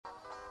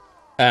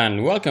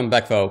And welcome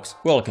back, folks.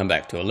 Welcome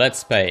back to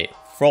Let's Play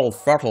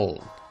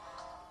Throttle.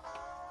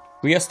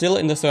 We are still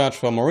in the search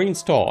for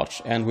Maureen's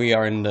torch, and we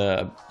are in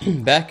the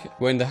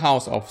we're in the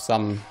house of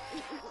some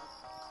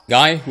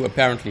guy who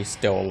apparently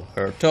stole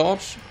her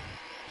torch.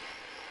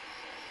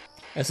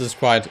 This is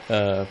quite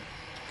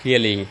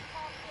clearly,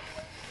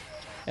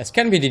 as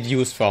can be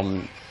deduced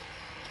from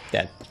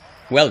that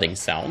welding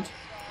sound.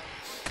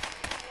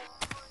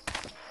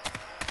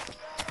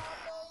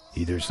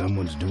 Either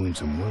someone's doing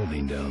some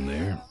welding down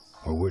there,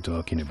 or we're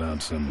talking about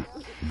some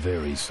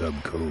very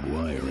subcode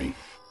wiring.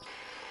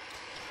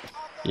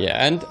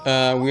 Yeah, and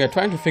we are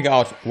trying to figure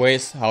out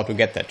ways how to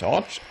get that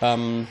torch.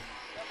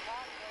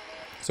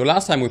 So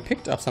last time we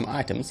picked up some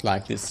items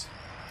like this.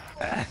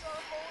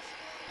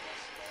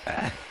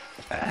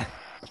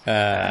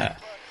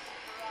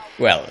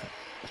 Well,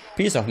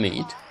 piece of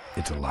meat.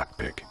 It's a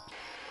lockpick.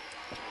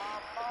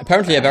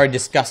 Apparently a very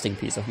disgusting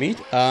piece of meat.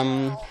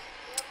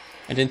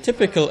 And in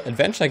typical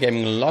adventure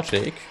gaming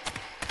logic,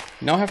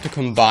 you now have to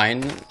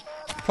combine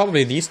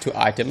probably these two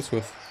items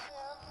with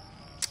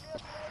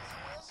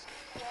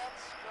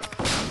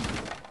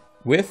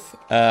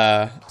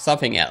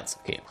something else.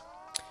 Okay,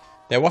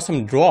 there was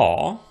some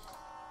drawer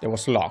that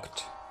was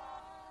locked.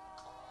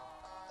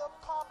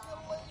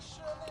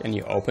 Can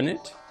you open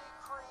it?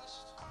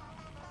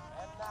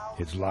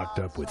 It's locked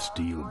up with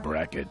steel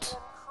brackets.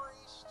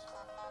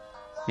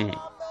 And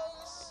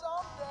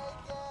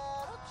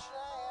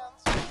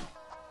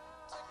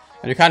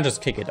you can't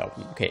just kick it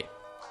open. Okay.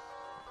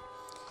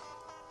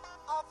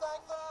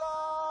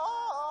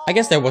 I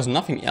guess there was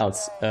nothing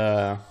else.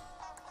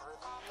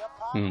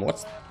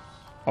 What's...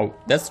 Oh,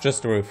 that's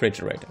just the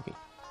refrigerator. Okay.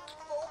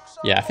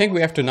 Yeah, I think we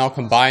have to now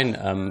combine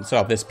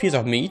sort of this piece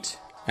of meat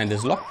and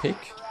this lockpick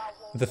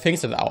with the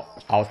things that are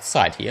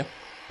outside here.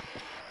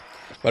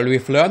 Well,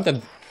 we've learned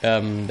that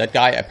that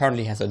guy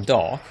apparently has a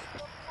dog.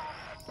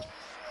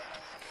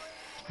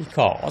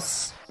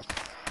 Because...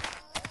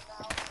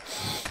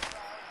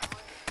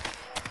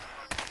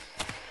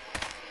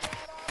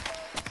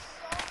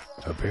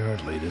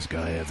 Apparently this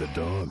guy has a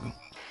dog.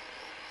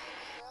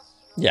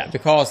 Yeah,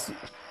 because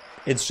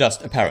it's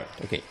just apparent.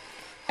 Okay.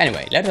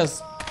 Anyway, let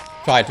us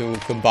try to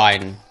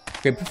combine...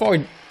 Okay, before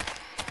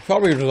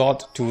we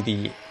resort to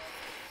the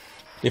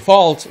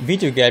default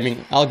video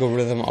gaming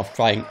algorithm of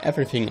trying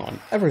everything on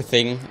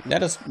everything,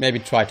 let us maybe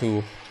try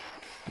to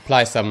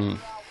apply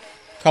some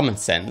common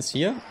sense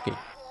here. Okay.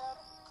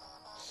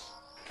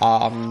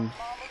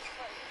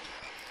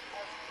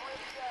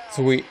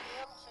 So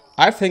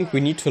I think we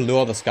need to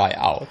lure this guy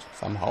out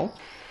somehow.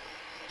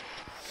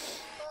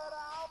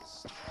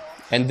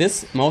 And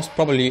this most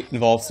probably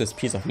involves this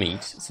piece of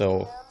meat.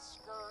 So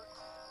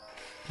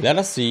let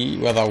us see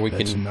whether we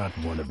That's can... not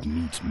one of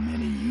meat's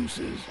many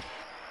uses.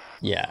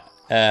 Yeah.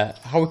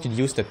 How we can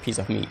use that piece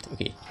of meat.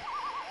 Okay.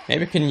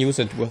 Maybe we can use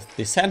it with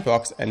the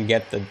sandbox and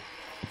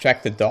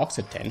attract the dog's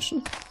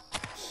attention.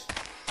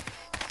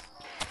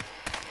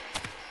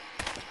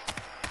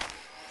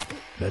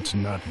 That's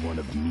not one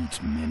of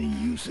meat's many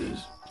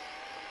uses.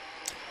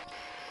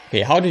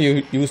 Okay, how do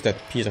you use that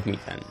piece of meat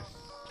then?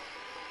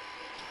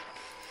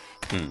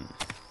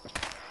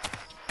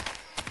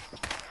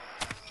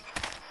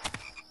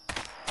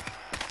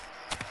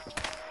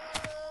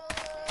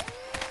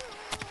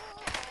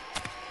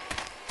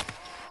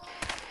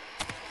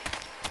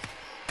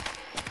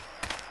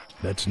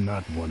 That's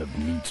not one of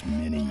meat's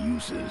many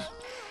uses.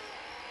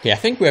 Okay, I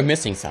think we're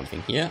missing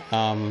something here.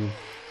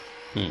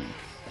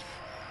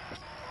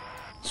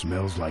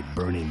 Smells like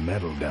burning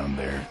metal down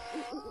there.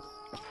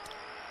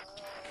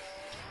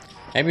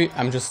 Maybe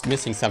I'm just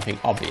missing something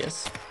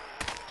obvious.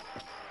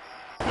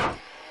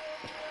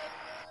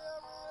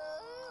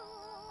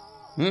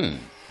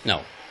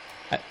 No.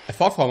 I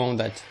thought for a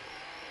moment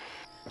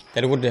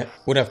that it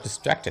would have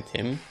distracted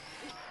him,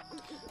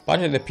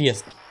 but it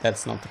appears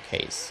that's not the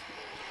case.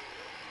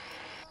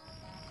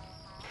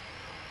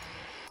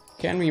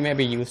 Can we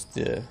maybe use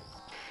the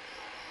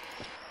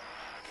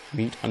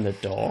meat on the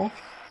door?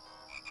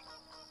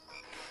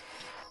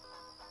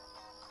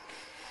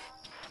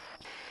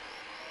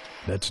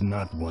 That's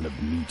not one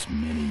of meat's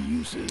many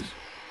uses.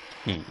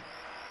 Okay,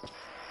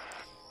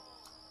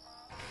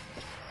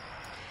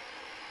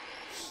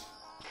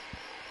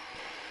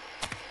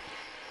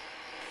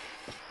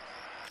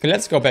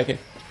 let's go back in.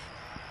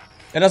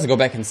 Let us go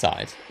back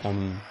inside.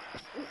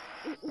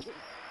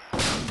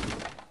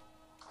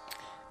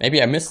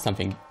 Maybe I missed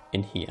something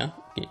in here.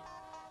 Okay.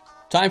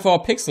 Time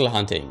for pixel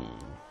hunting.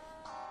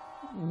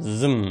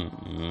 Zoom,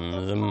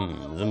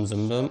 zoom, zoom,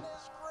 zoom, zoom.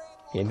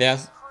 Okay,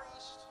 there's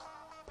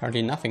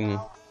apparently nothing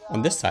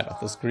on this side of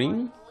the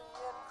screen.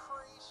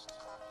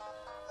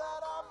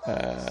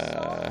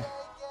 There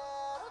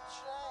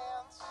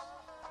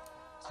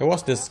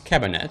was this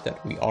cabinet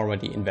that we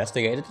already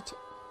investigated.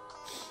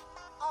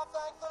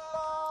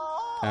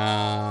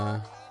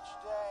 And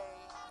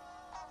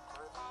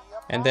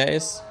there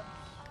is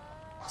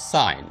a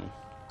sign.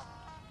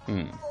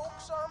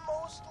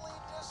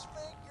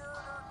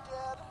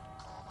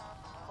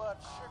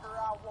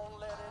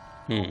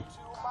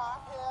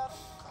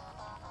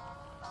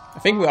 I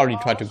think we already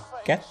tried to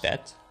get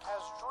that.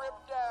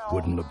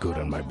 Wouldn't look good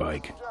on my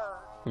bike.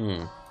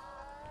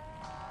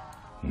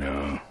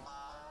 No.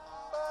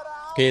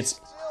 Okay,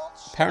 it's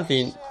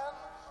apparently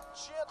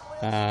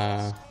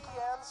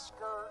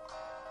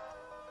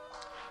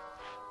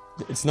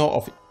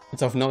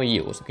it's of no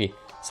use. Okay,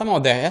 somehow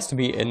there has to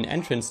be an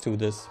entrance to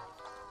this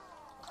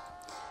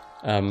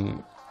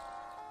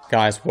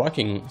guy's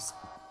working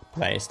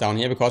place down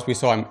here, because we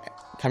saw him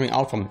coming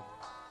out from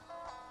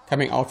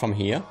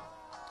here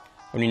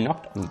when he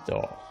knocked on the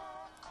door.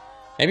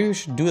 Maybe we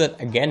should do that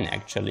again,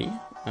 actually.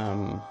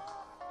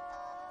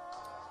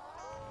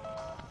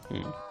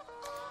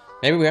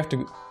 Maybe we have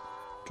to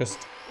just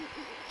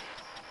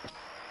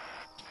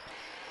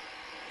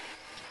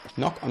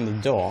knock on the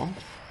door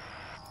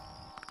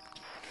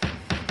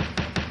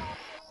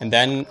and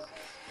then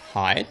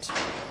hide.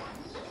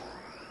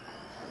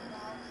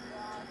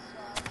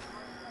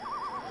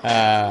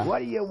 What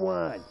do you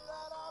want?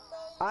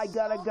 I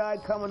got a guy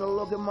coming to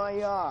look at my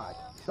yard.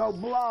 So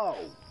blow.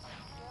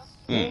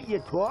 Can't you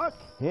talk?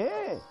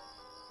 Yeah.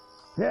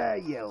 There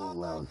you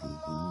lousy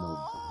no.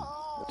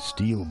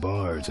 Steel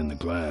bars in the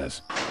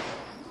glass.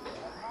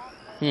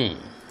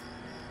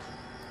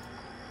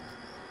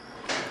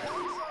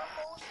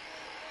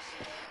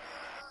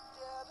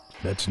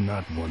 That's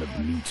not one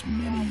of meat's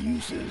many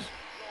uses.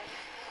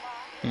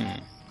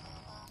 Okay,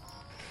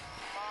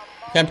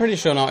 I'm pretty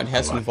sure now it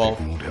has to involve...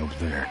 won't help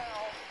there.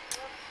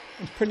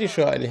 I'm pretty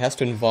sure it has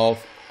to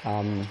involve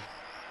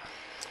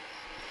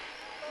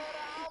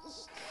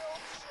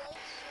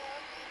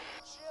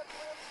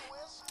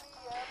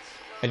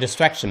a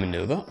distraction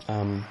maneuver.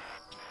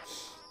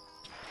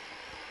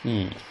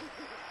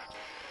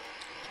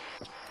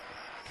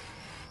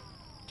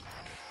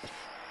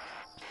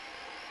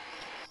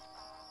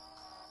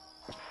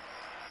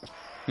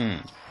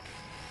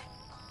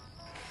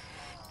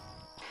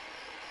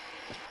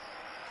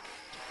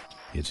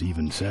 It's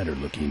even sadder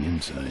looking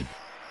inside.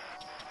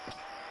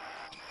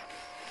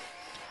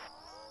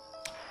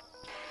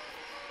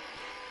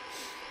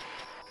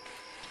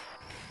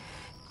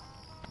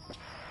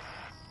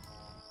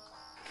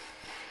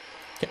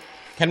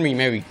 Can we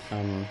maybe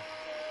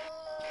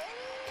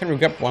can we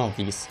grab one of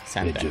these They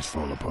sandbags? just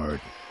fall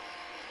apart.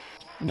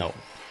 No.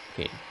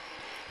 Okay.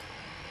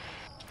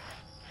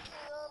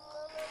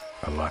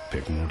 A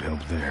lockpick won't help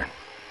there.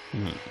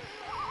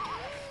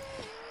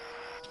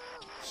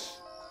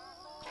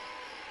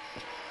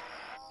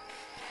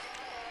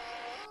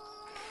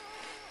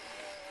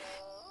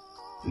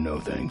 No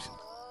thanks.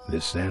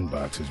 This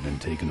sandbox has been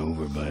taken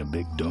over by a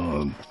big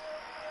dog.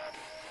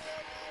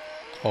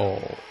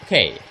 Oh,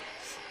 okay.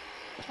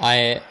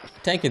 I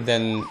take it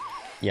then,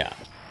 yeah.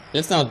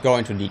 Let's not go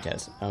into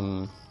details.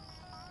 I'm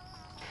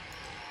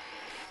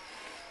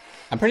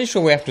pretty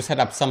sure we have to set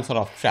up some sort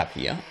of trap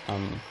here.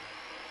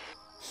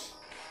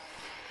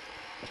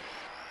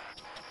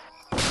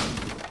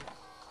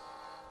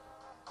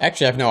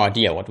 Actually, I have no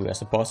idea what we are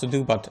supposed to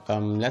do, but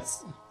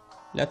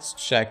let's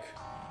check.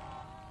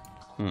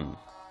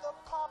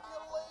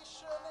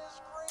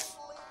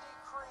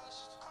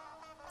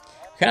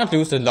 Cannot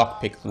lose the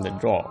lockpick on the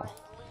drawer.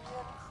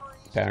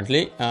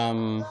 Apparently,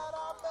 A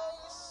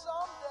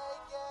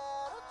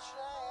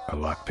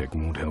lockpick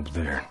won't help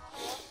there.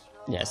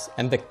 yes,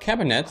 and the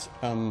cabinet,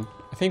 I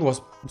think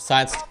was,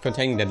 besides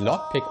containing that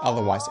lockpick,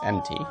 otherwise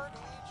empty.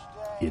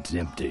 It's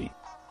empty.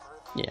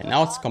 Yeah,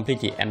 now it's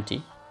completely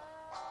empty.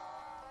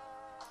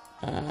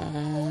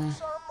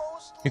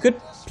 You could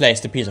place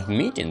the piece of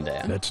meat in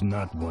there, That's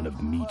not one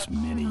of meat's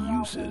many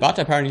uses. but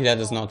apparently that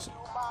is not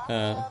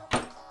a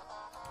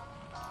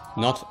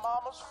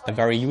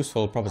very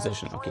useful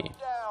proposition. Okay,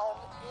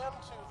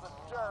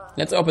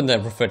 let's open the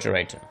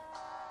refrigerator.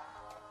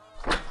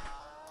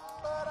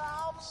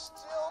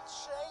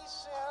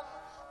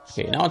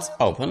 Okay, now it's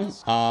open.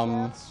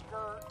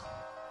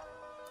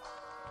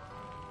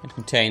 It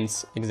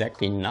contains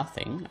exactly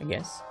nothing, I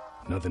guess.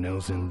 Nothing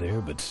else in there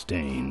but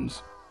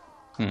stains.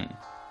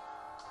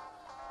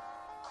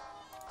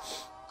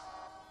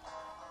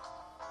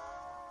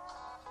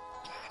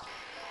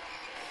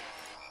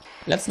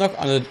 Let's knock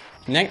on the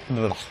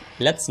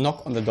let's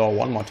knock on the door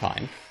one more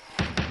time.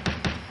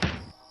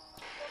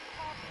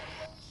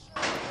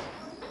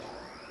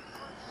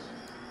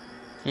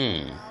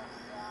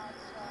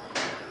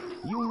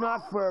 You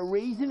knock for a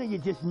reason or you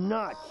just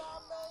nuts?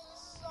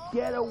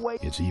 Get away.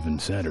 It's even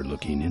sadder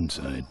looking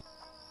inside.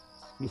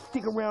 You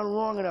stick around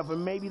long enough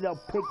and maybe they'll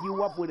pick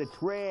you up with the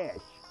trash.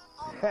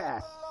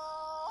 Ha!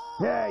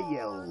 There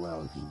you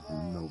lousy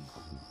no.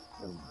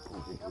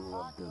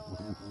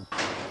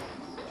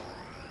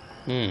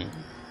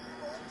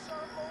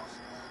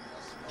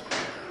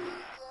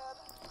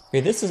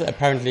 Okay, this is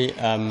apparently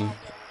the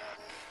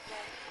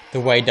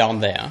way down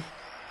there.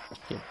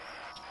 Okay.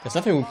 There's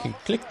nothing we can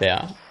click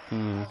there.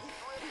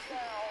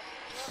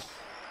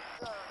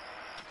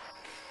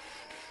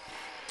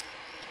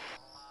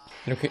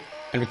 Okay,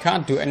 and we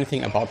can't do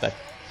anything about that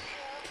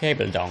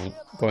cable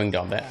going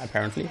down there,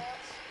 apparently.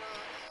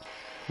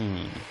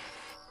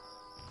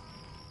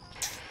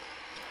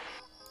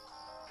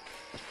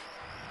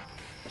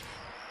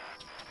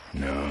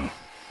 No.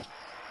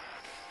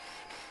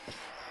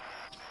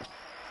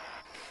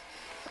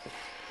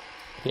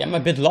 Yeah, I'm a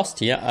bit lost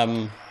here.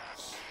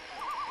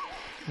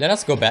 Let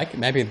us go back.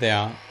 Maybe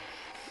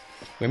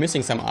we're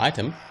missing some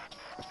item.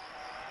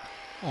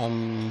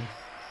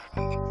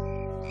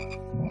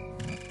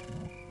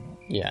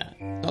 Yeah,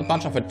 not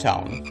much of a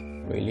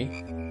town, really.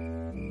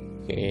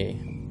 Okay,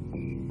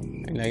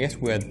 and I guess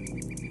we're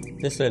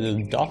this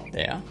little dot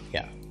there.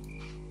 Yeah.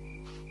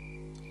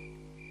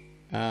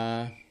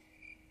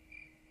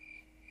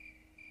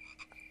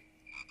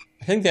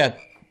 I think there are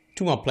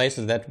 2 more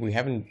places that we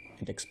haven't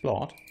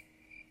explored.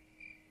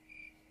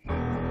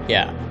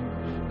 Yeah.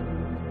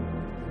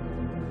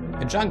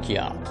 A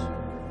junkyard.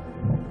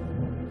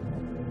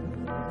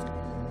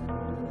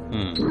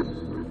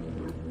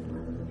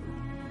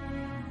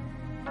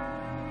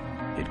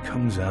 It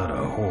comes out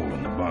a hole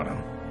in the bottom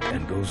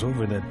and goes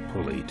over that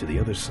pulley to the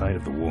other side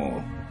of the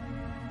wall.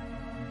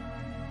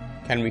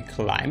 Can we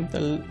climb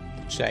the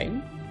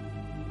chain?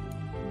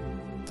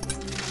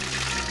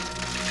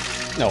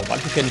 No,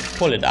 but we can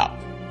pull it up.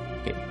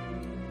 Okay.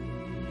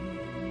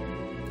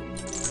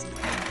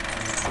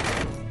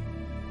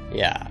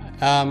 Yeah.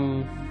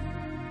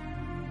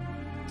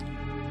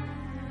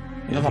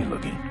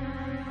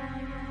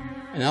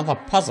 Another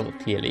puzzle,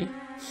 clearly.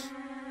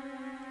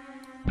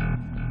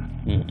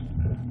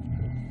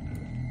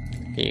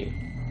 Okay.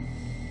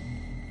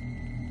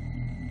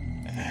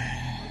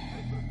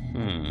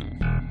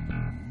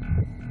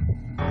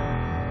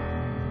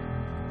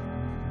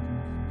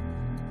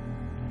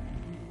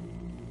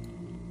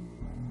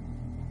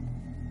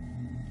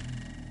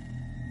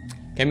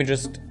 Can we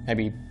just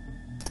maybe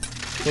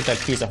put that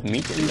piece of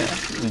meat in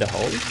the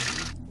hole?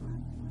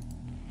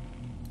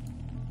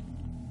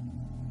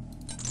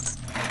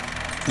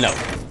 No.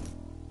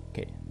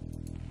 Okay.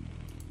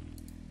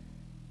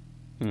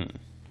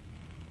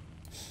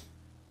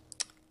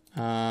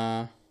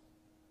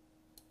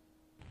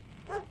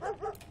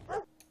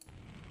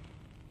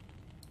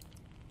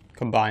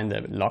 Combine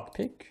the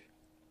lockpick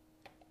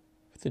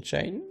with the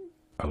chain?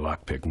 A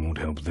lockpick won't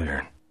help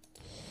there.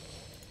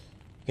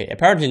 Okay,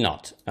 apparently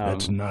not.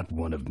 That's not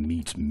one of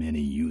meat's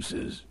many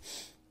uses.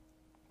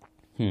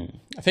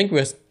 I think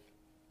we're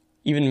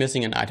even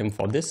missing an item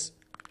for this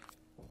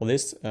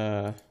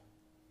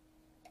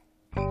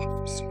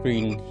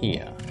screen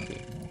here.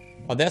 Okay.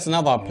 Oh, there's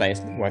another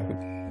place where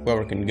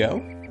we can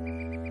go.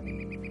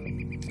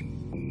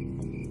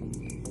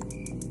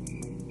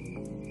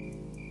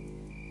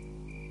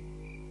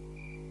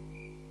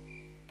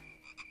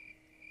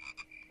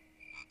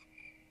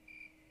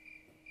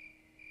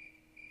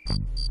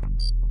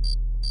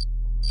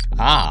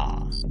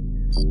 Ah,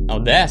 now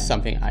there's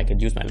something I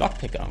could use my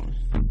lockpick on.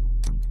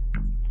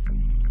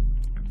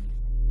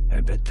 I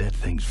bet that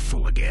thing's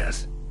full of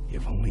gas.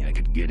 If only I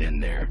could get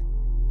in there.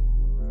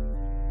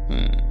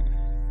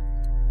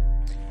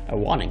 A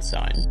warning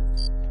sign.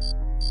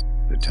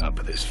 The top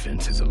of this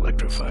fence is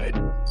electrified.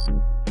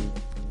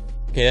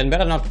 Okay, then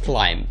better not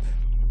climb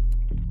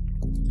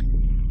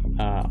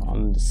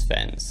on this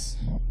fence.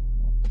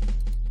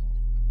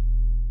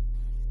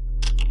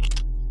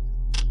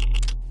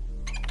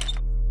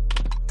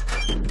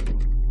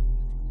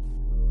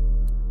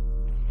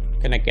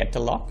 Can I get the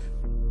lock?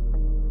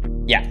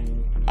 Yeah.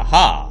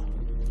 Aha!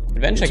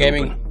 Adventure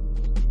gaming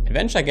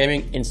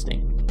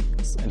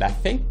instincts. And I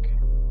think...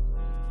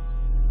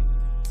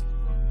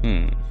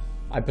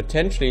 I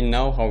potentially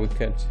know how we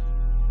could...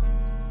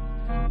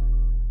 I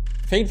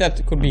think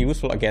that could be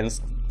useful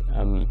against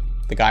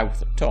the guy with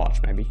the torch,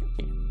 maybe.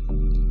 Okay.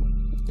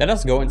 Let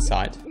us go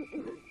inside.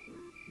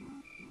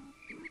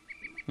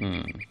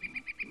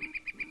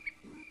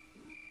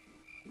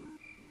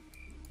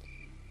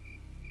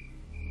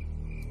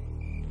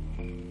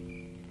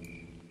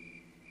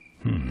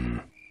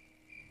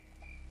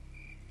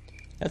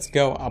 Let's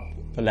go up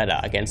the ladder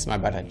against my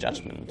better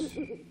judgment.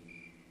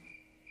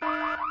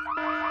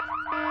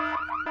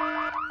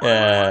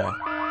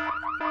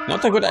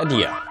 Not a good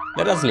idea.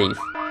 Let us leave.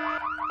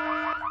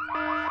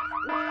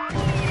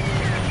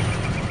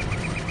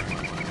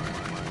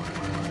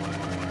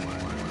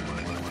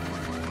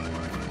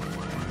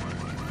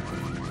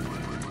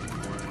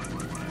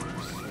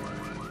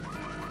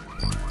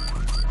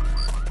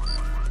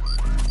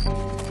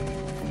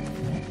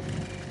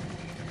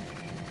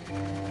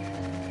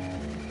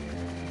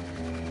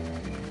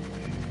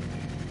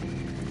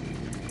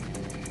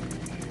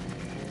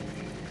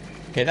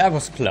 Okay, that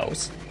was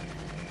close.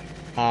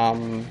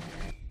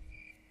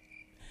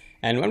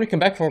 And when we come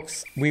back,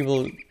 folks, we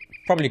will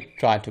probably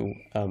try to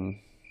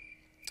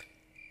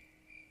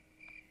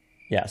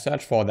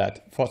search for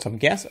some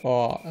gas,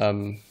 or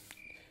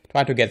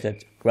try to get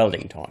that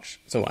welding torch.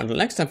 So until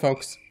next time,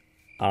 folks,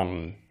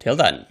 till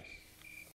then.